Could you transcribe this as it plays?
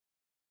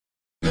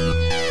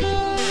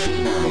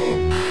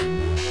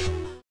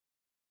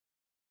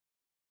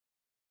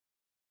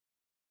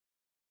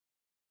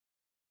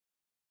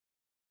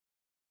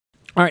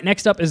All right,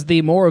 next up is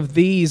the More of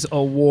These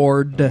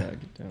award,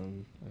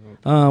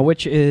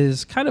 which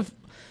is kind of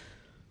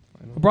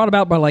brought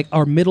about by like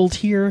our middle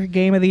tier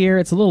game of the year.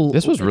 It's a little.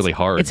 This was really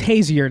hard. It's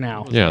hazier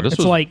now. Yeah, this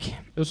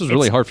was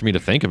really hard for me to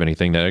think of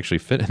anything that actually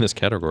fit in this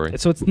category.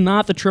 So it's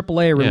not the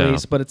AAA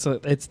release, but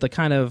it's the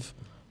kind of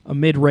a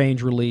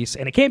mid-range release,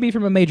 and it can't be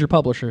from a major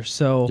publisher.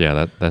 So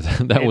yeah,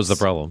 that was the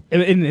problem.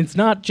 And it's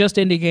not just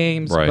indie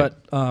games, right.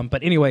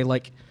 But anyway,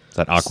 like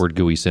that awkward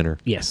gooey center.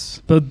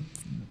 Yes,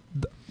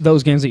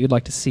 those games that you'd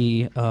like to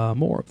see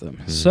more of them.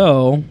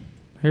 So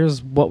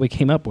here's what we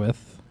came up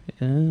with.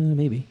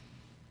 Maybe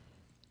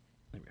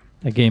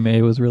that game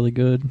A was really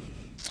good.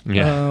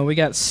 Yeah, we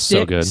got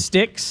so good.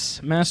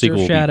 Styx, Master Sequel of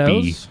will be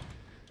Shadows. B.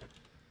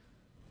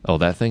 Oh,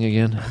 that thing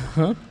again?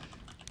 Huh?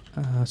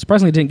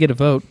 Surprisingly, didn't get a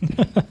vote.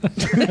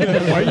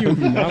 Why are you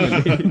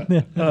nominating?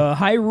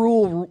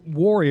 Hyrule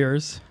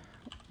Warriors,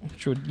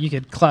 which you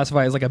could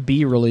classify as like a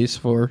B release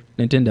for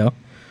Nintendo.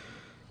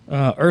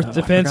 Earth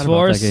Defense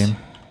Force,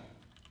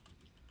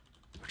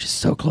 which is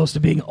so close to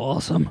being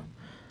awesome.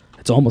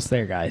 It's almost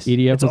there, guys.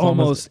 EDF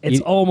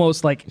it's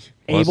almost like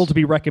able to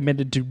be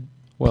recommended to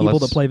people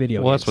that play video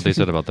games. Well, that's what they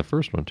said about the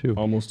first one, too.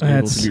 Almost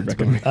able to be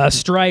recommended.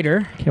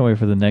 Strider. Can't wait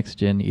for the next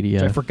gen EDF.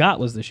 Which I forgot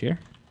was this year.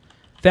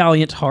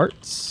 Valiant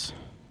Hearts.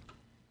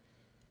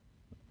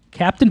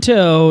 Captain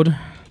Toad.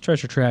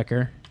 Treasure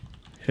Tracker.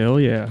 Hell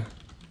yeah.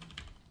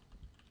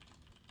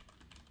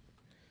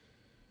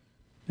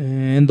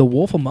 And The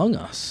Wolf Among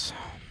Us.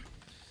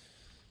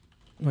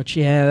 Which,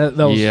 yeah,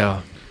 that was...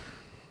 Yeah.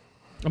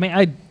 I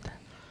mean,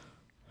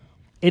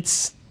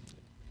 It's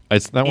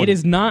that one. It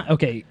is not...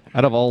 Okay.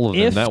 Out of all of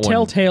them, if that one...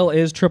 Telltale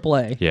is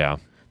AAA, Yeah.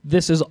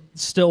 this is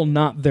still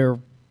not their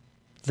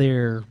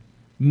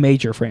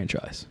major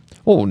franchise.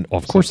 Oh,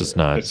 of course it's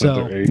not. It's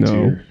not their A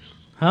tier.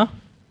 Huh?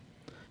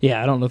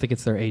 Yeah, I don't think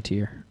it's their A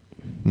tier.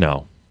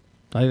 No.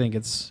 I think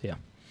it's... Yeah.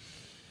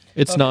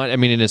 It's not. I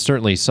mean, and it's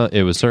certainly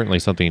it was certainly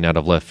something out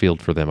of left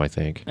field for them, I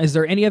think. Is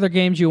there any other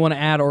games you want to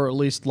add, or at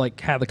least like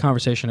have the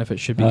conversation if it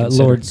should be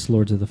considered?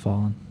 Lords of the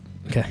Fallen.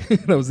 Okay,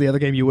 that was the other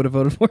game you would have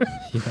voted for.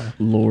 Yeah.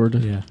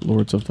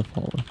 Lords of the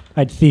Fallen. I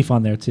had Thief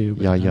on there too.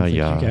 Yeah.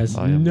 You guys,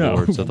 I am No.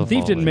 Lords of the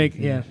Thief Fallen. didn't make.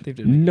 Yeah, Thief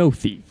didn't. Make. No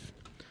Thief.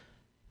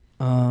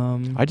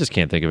 I just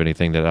can't think of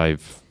anything that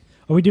I've.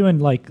 Are we doing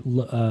like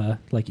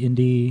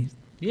indie?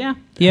 Yeah.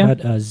 Yeah.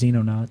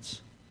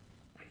 Xenonauts.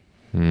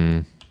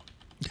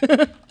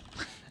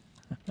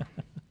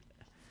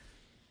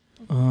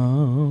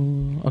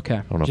 Okay.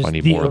 I don't know Just if I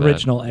need the more of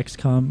original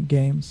XCOM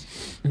games.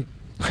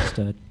 Just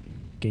a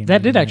game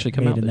That did actually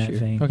come made out in this that year.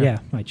 vein. Okay. Yeah,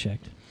 I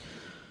checked.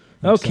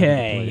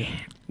 Okay.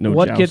 No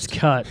what Joust. gets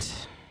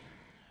cut?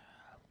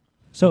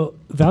 So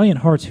Valiant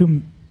Hearts,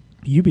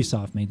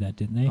 Ubisoft made that,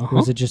 didn't they? Or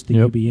was it just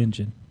the UB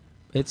engine?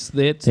 It's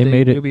the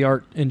made it. UB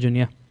Art engine.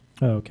 Yeah.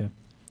 Oh, okay.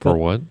 For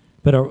what?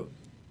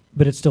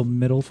 But it's still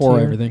middle For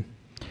tier? everything.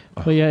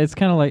 Well, yeah, it's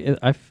kind of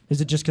like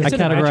Is it just I because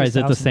categorize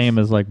it the same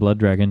as like Blood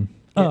Dragon.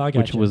 Oh, I got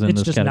which was in it's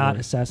this just category. not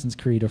Assassin's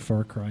Creed or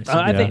Far Cry. So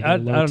I think I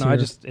low don't know.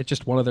 tier. It's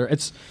just one of their.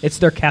 It's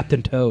their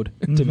Captain Toad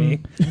to me.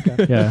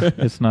 Okay. Yeah,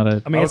 it's not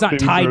a. I mean, it's not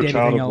tied to anything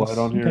Child of else. Light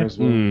on here as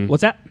well.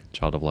 What's that?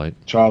 Child of Light.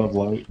 Child of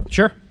Light.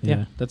 Sure. Yeah.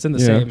 Yeah, that's in the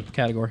Yeah. same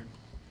category.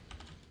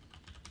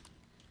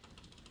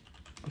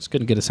 I just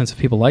couldn't get a sense if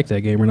people like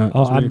that game or not.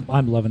 Oh, It's weird.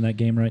 I'm loving that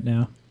game right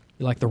now.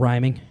 You like the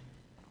rhyming?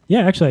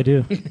 Yeah, actually, I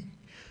do.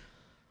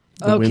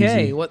 Okay,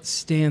 whimsy. what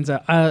stands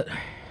out?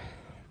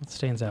 What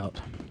stands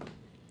out?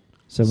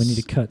 So we need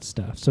to cut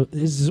stuff. So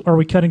are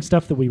we cutting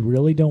stuff that we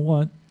really don't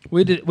want?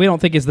 We don't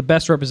think is the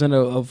best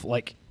representative of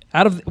like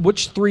out of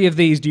which three of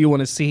these do you want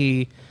to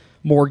see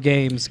more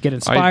games get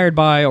inspired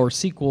by or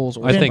sequels?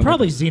 Or I think-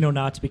 probably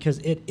Xenonauts because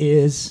it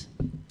is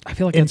I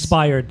feel like it's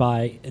inspired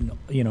by an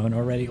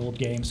already old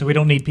game. So we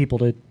don't need people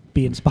to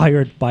be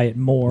inspired by it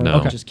more. No.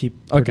 We'll Okay. just keep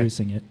Okay.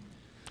 producing it.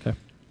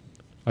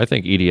 I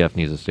think EDF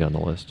needs to stay on the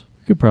list.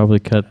 We could probably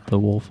cut The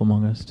Wolf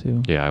Among Us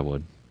too. Yeah, I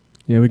would.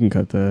 Yeah, we can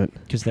cut that.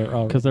 Because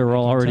there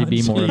will already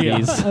be more of Yeah.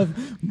 these.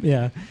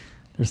 Yeah.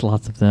 There's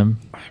lots of them.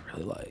 I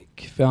really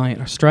like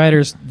Valiant.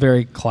 Strider's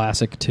very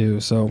classic too.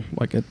 So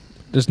like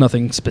there's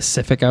nothing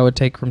specific I would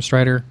take from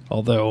Strider,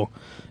 although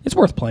it's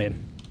worth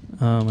playing.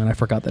 And I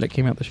forgot that it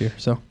came out this year.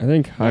 So I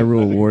think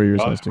Hyrule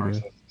Warriors has to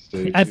go.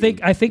 I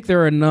think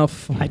there are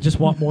enough. I just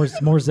want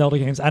more Zelda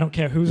games. I don't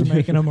care who's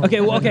making them or Okay,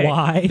 well, okay.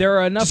 why. There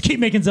are enough. Just keep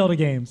making Zelda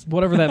games.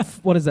 What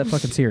is that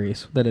fucking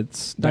series that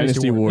it's Dynasty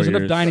There's enough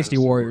Warriors. Dynasty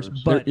Warriors,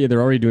 but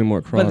They're already doing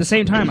more cross. but at the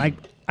same time,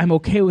 I'm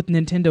okay with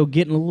Nintendo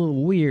getting a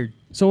little weird.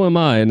 So am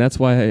I, and that's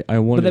why I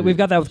wanted. But we've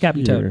got that with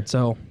Captain here. Toad,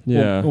 so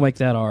Yeah. we'll make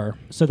that our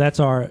So that's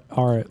our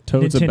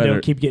Toad's a Nintendo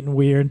better- keep getting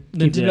weird.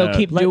 Nintendo.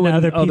 Keep letting doing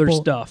other people,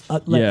 stuff.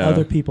 Let Yeah.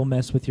 other people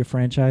mess with your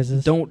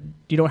franchises.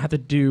 You don't have to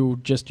do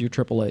just your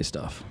AAA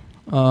stuff.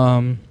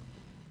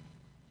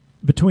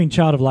 Between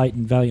Child of Light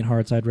and Valiant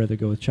Hearts, I'd rather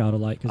go with Child of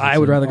Light. I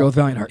would rather go with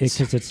Valiant Hearts.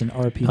 because it's an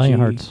RPG. Valiant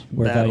Hearts.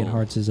 where That'll- Valiant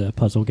Hearts is a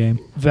puzzle game.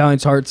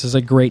 Valiant Hearts is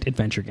a great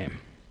adventure game.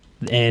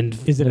 And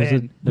Is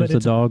it? There's a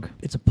dog.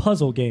 It's a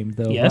puzzle game,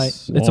 though.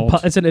 yes, Right?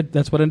 it's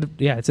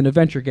it's an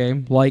adventure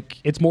game. Like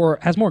has more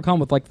in common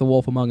with like The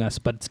Wolf Among Us,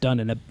 but it's done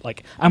in a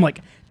like I'm like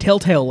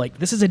Telltale. Like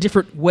this is a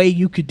different way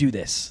you could do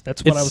this.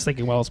 That's what I was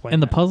thinking while I was playing.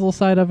 And the that. puzzle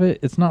side of it,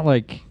 it's not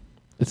like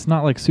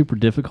super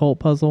difficult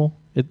puzzle.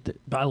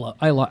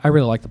 I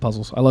really like the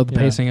puzzles. I love the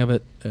pacing of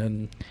it,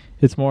 and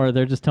It's more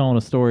they're just telling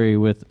a story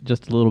with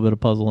just a little bit of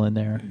puzzle in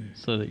there,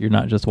 so that you're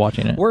not just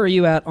watching it. where are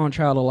you at on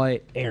Child of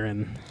Light,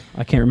 Aaron?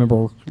 I can't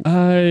remember.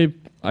 I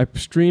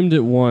streamed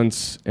it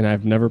once and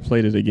I've never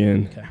played it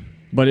again. Okay.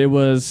 But I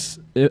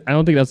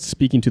don't think that's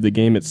speaking to the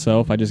game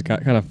itself. I just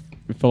got it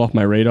fell off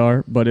my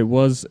radar. But it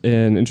was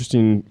an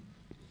interesting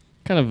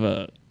kind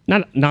of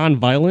not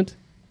non-violent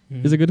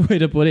is a good way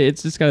to put it.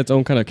 It's just got its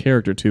own kind of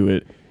character to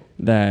it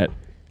that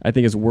I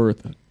think is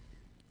worth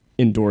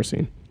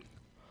endorsing.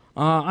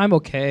 I'm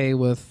okay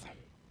with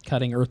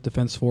cutting Earth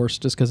Defense Force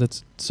just because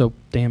it's so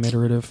damn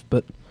iterative,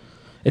 but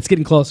it's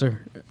getting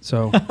closer.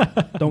 So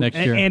don't Next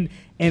year. Keep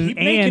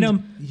making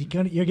them. You're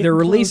getting they're close.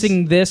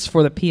 releasing this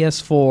for the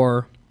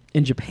PS4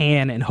 in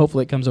Japan, and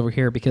hopefully it comes over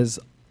here because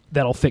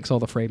that'll fix all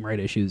the frame rate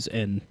issues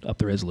and up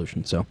the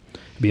resolution. So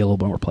it'll be a little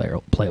bit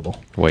more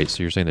playable. Wait,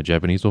 so you're saying the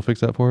Japanese will fix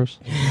that for us?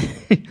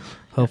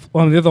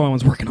 Well, the other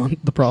one's working on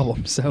the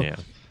problem. So. Yeah.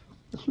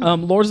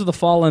 Lords of the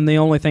Fallen, the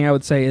only thing I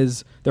would say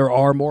is there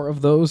are more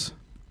of those.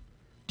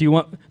 Do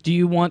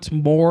you want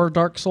more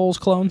Dark Souls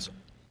clones?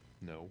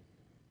 No.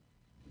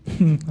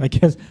 I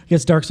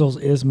guess Dark Souls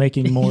is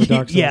making more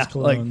Dark Souls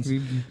clones.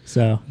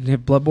 So You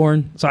have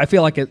Bloodborne. So I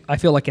feel like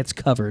it's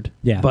covered.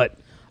 Yeah. But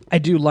I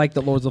do like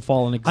that Lords of the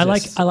Fallen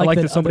exists. I like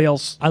that somebody other,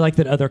 else. I like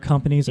that other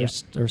companies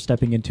are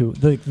stepping into.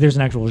 There's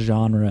an actual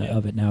genre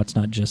of it now. It's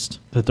not just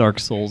The Dark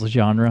Souls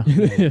genre.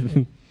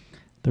 the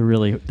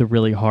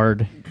really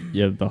hard,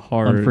 The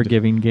hard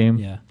unforgiving game.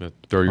 yeah.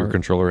 Throw your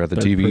controller at the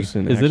TV. Is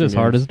it as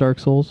hard as Dark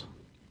Souls?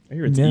 I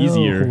hear it's No,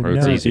 easier. no. Or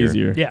it's It's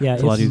easier. Yeah. Yeah,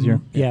 It's a lot easier.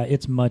 Yeah,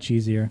 it's much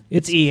easier.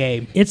 It's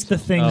EA. It's the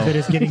thing that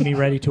is getting me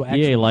ready to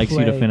actually EA likes you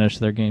to play. finish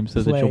their games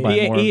so that you'll buy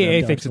play- more of them.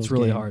 EA Dark thinks Souls it's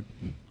really game. hard.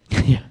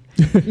 Yeah.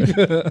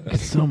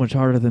 It's so much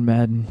harder than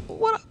Madden.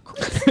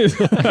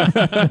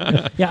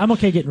 Yeah, I'm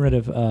okay getting rid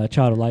of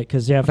Child of Light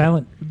because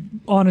Violent.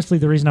 Honestly,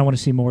 the reason I want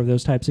to see more of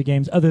those types of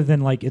games, other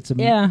than like it's a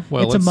Well, it's a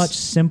let's- much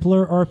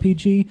simpler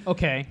RPG.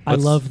 Okay. I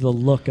love the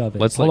look of it.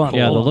 Let's Hold let on. Cole,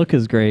 Yeah, the look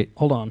is great.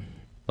 Hold on.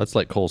 let's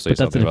let Cole say But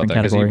that's a something about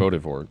that different because he category.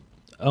 voted for it.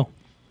 Oh.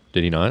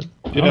 Did he not?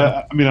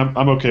 Yeah, I mean,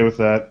 I'm okay with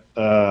that.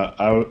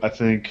 I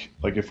think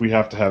like if we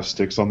have to have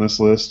sticks on this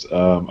list,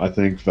 I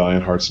think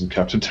Valiant Hearts and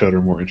Captain Toad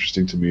are more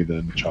interesting to me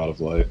than Child of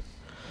Light.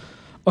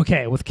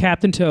 Okay, with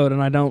Captain Toad,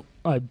 and I'm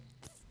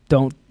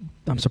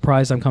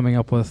surprised I'm coming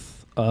up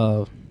with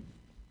a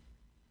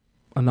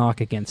knock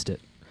against it.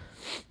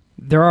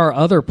 There are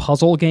other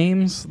puzzle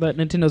games that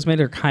Nintendo's made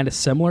that are kind of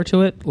similar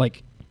to it.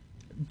 Like,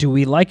 do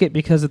we like it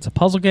because it's a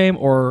puzzle game,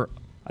 or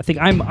I think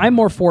I'm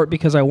more for it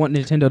because I want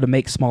Nintendo to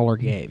make smaller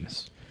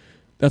games.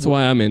 That's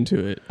why I'm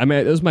into it. I mean,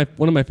 it was one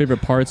of my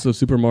favorite parts of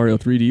Super Mario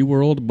 3D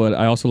World, but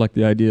I also like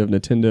the idea of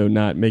Nintendo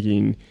not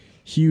making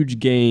huge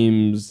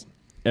games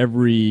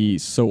every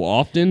so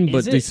often,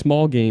 but these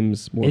small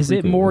games more Is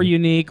it more frequently.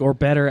 unique or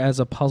better as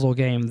a puzzle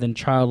game than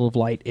Child of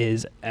Light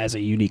is as a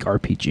unique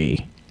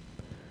RPG?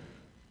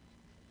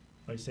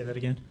 Wait, say that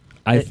again.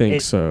 I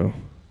think so.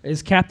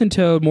 Is Captain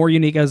Toad more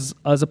unique as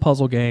a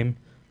puzzle game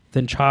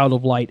than Child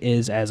of Light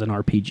is as an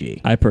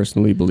RPG? I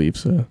personally believe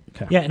so.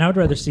 Okay. Yeah, and I would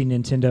rather see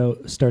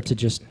Nintendo start to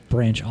just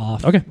branch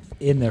off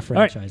in their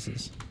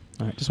franchises.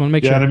 All right, just want to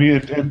make Yeah, sure. and I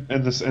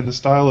mean, and the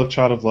style of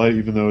Child of Light,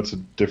 even though it's a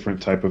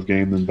different type of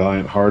game than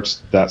Valiant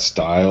Hearts, that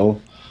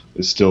style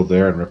is still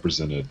there and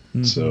represented.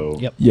 So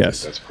Yep.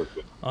 Yes. that's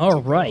perfect.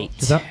 All right.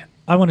 'Cause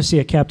I want to see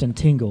a Captain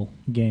Tingle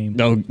game.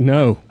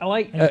 No. I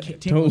like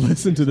Tingle- Don't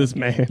listen to this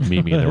man.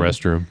 Meet me in the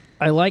restroom.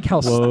 I like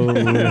how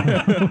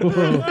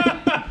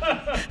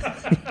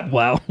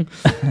wow.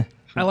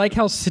 I like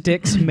how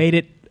Styx made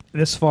it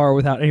this far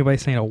without anybody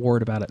saying a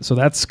word about it. So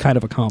that's kind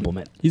of a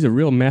compliment. He's a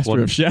real master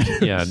Well, of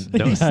shadows. Yeah.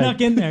 He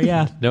snuck in there,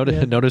 yeah.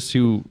 Notice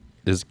who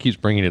keeps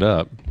bringing it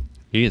up.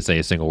 He didn't say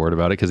a single word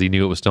about it because he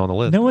knew it was still on the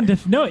list.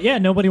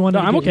 Nobody wanted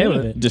No, to I'm get okay rid with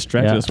of it.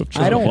 Distracted Yeah. us with I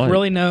Child of don't Light.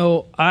 really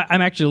know.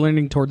 I'm actually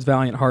leaning towards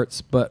Valiant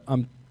Hearts, but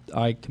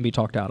I can be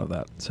talked out of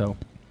that. So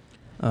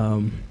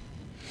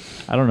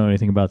I don't know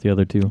anything about the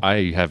other two.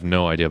 I have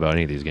no idea about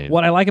any of these games.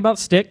 what I like about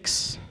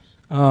Styx,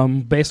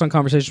 based on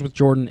conversations with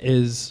Jordan,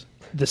 is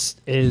this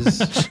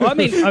is. Well,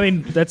 I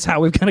mean that's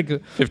how we've kind of go.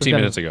 15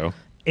 minutes ago.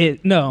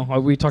 No,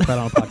 we talked about it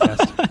on a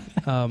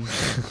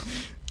podcast.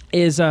 He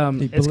It's got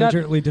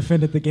belligerently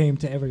defended the game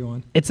to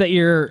everyone. it's that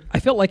I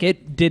felt like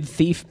it did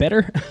Thief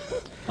better,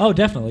 Oh,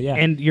 definitely, yeah.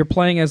 and you're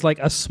playing as like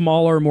a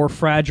smaller, more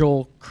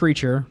fragile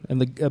creature, and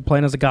the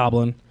playing as a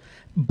goblin,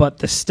 but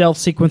the stealth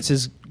sequence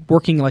is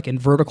working like in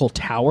vertical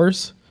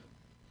towers.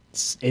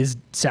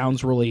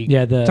 Sounds really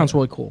sounds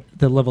really cool.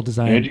 the level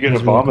design. And you get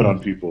is a really vomit cool. on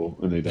people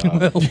and they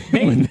die.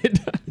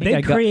 They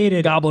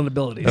created goblin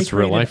abilities. That's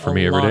real life for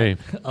me every day.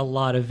 A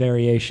lot of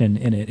variation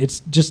in it.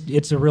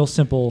 It's a real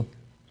simple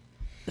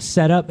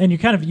setup, and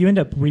you end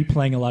up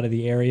replaying a lot of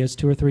the areas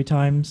 2 or 3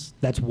 times.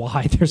 That's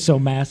why they're so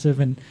massive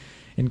and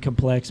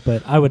complex.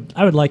 But I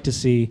would like to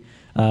see,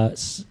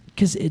 because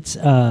it's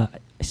I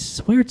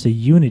swear it's a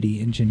Unity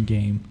engine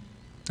game.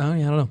 Oh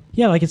yeah, I don't know.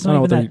 Yeah, like it's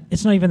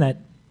not even that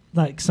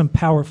like some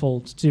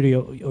powerful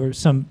studio or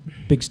some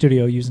big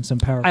studio using some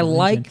powerful. I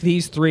like engine.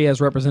 these 3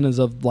 as representatives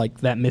of like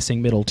that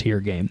missing middle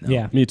tier game. Though.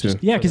 Yeah, Me too.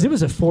 Yeah, because it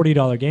was a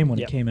 $40 game when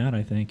Yep. it came out,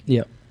 I think.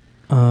 Yep.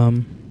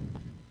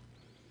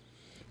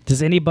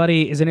 Is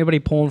anybody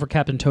pulling for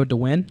Captain Toad to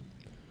win?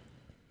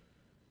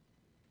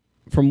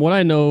 From what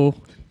I know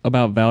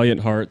about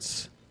Valiant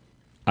Hearts,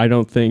 I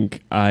don't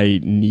think I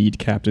need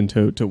Captain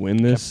Toad to win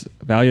this.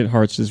 Valiant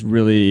Hearts just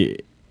really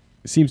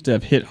seems to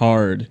have hit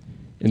hard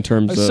in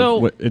terms So-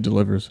 of what it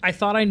delivers. I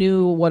thought I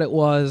knew what it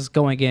was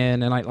going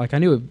in, and I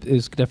knew it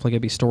was definitely going to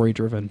be story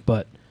driven,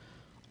 but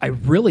I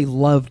really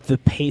loved the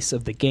pace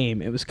of the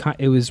game. It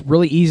was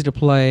really easy to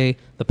play.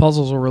 The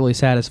puzzles were really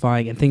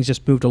satisfying, and things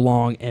just moved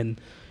along, and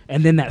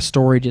then that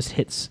story just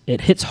hits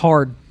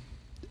hard,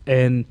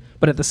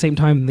 but at the same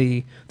time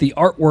the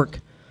artwork.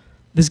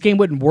 This game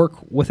wouldn't work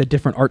with a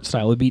different art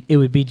style. It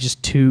would be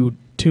just too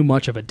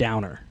much of a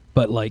downer.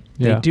 But like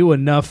they do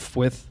enough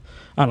with,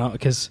 I don't know,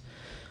 because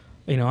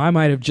I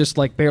might have just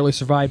like barely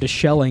survived a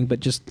shelling, but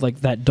just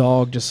like that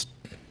dog just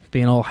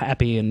being all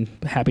happy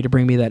to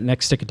bring me that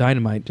next stick of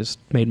dynamite just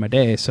made my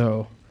day.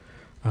 So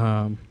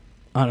I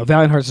don't know.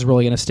 Valiant Hearts is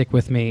really going to stick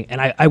with me,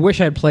 and I wish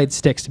I had played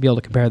Styx to be able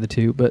to compare the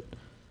two, but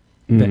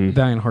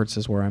Valiant Hearts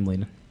is where I'm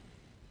leaning.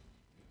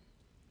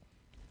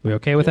 We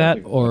okay with that,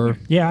 or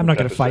Yeah, I'm not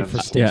going to fight for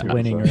Styx Yeah.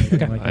 winning or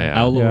anything like that.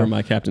 I'll lower Yeah.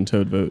 my Captain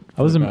Toad vote.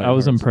 I was for Valiant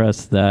Hearts.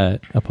 impressed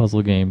that a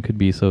puzzle game could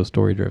be so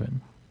story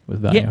driven with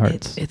Valiant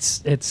Hearts.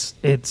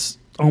 It's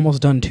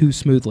almost done too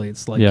smoothly.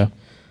 It's like I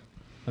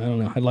don't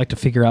know. I'd like to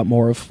figure out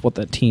more of what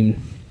that team,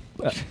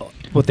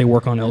 what they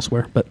work on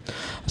elsewhere. But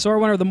so our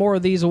winner of the More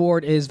of These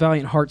award is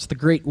Valiant Hearts: The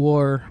Great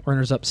War.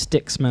 Runners up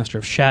Styx, Master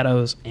of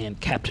Shadows, and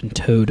Captain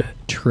Toad: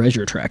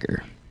 Treasure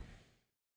Tracker.